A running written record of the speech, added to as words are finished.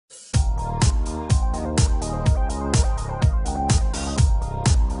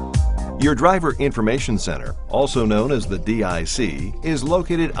Your Driver Information Center, also known as the DIC, is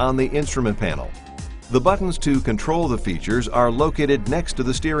located on the instrument panel. The buttons to control the features are located next to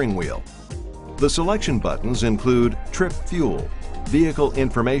the steering wheel. The selection buttons include Trip Fuel, Vehicle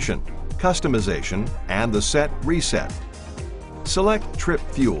Information, Customization, and the Set Reset. Select Trip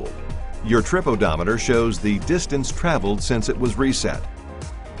Fuel. Your trip odometer shows the distance traveled since it was reset.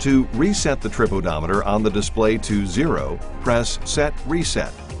 To reset the trip odometer on the display to 0, press Set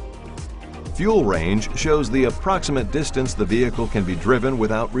Reset. Fuel range shows the approximate distance the vehicle can be driven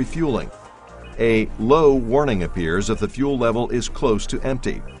without refueling. A low warning appears if the fuel level is close to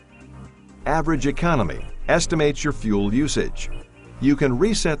empty. Average Economy estimates your fuel usage. You can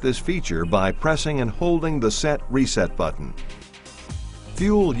reset this feature by pressing and holding the Set Reset button.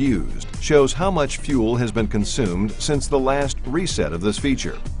 Fuel Used shows how much fuel has been consumed since the last reset of this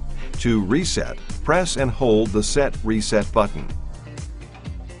feature. To reset, press and hold the Set Reset button.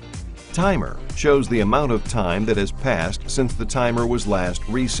 Timer shows the amount of time that has passed since the timer was last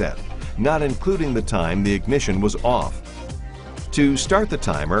reset, not including the time the ignition was off. To start the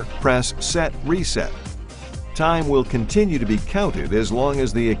timer, press Set Reset. Time will continue to be counted as long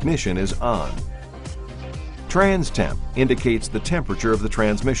as the ignition is on. TransTemp indicates the temperature of the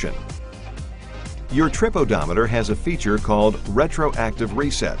transmission. Your trip odometer has a feature called Retroactive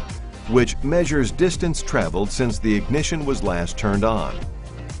Reset, which measures distance traveled since the ignition was last turned on.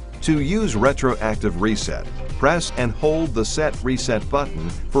 To use Retroactive Reset, press and hold the Set Reset button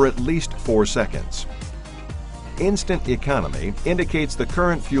for at least 4 seconds. Instant Economy indicates the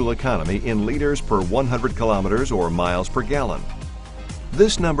current fuel economy in liters per 100 kilometers or miles per gallon.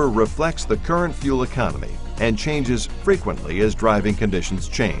 This number reflects the current fuel economy and changes frequently as driving conditions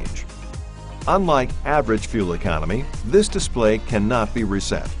change. Unlike average fuel economy, this display cannot be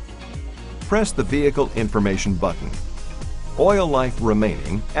reset. Press the Vehicle Information button. Oil Life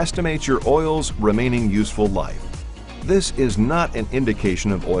Remaining estimates your oil's remaining useful life. This is not an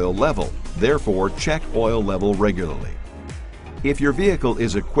indication of oil level, therefore check oil level regularly. If your vehicle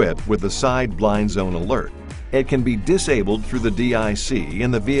is equipped with the Side Blind Zone Alert, it can be disabled through the DIC in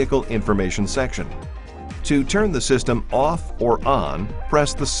the Vehicle Information section. To turn the system off or on,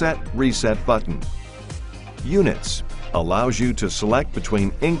 press the Set Reset button. Units allows you to select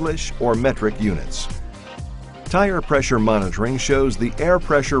between English or metric units. Tire pressure monitoring shows the air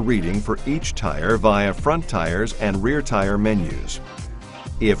pressure reading for each tire via front tires and rear tire menus.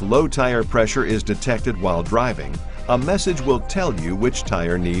 If low tire pressure is detected while driving, a message will tell you which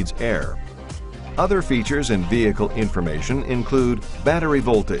tire needs air. Other features in vehicle information include battery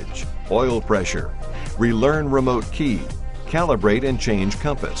voltage, oil pressure, relearn remote key, calibrate and change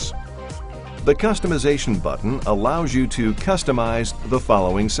compass. The Customization button allows you to customize the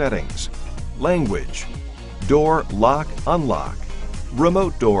following settings: language, door lock unlock,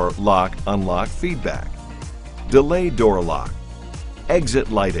 remote door lock unlock feedback, delay door lock, exit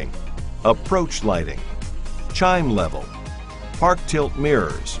lighting, approach lighting, chime level, park tilt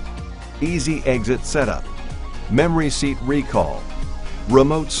mirrors, easy exit setup, memory seat recall,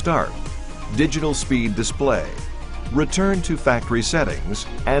 remote start, digital speed display, return to factory settings,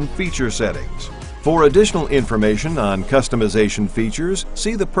 and feature settings. For additional information on customization features,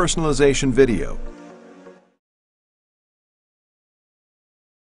 see the personalization video.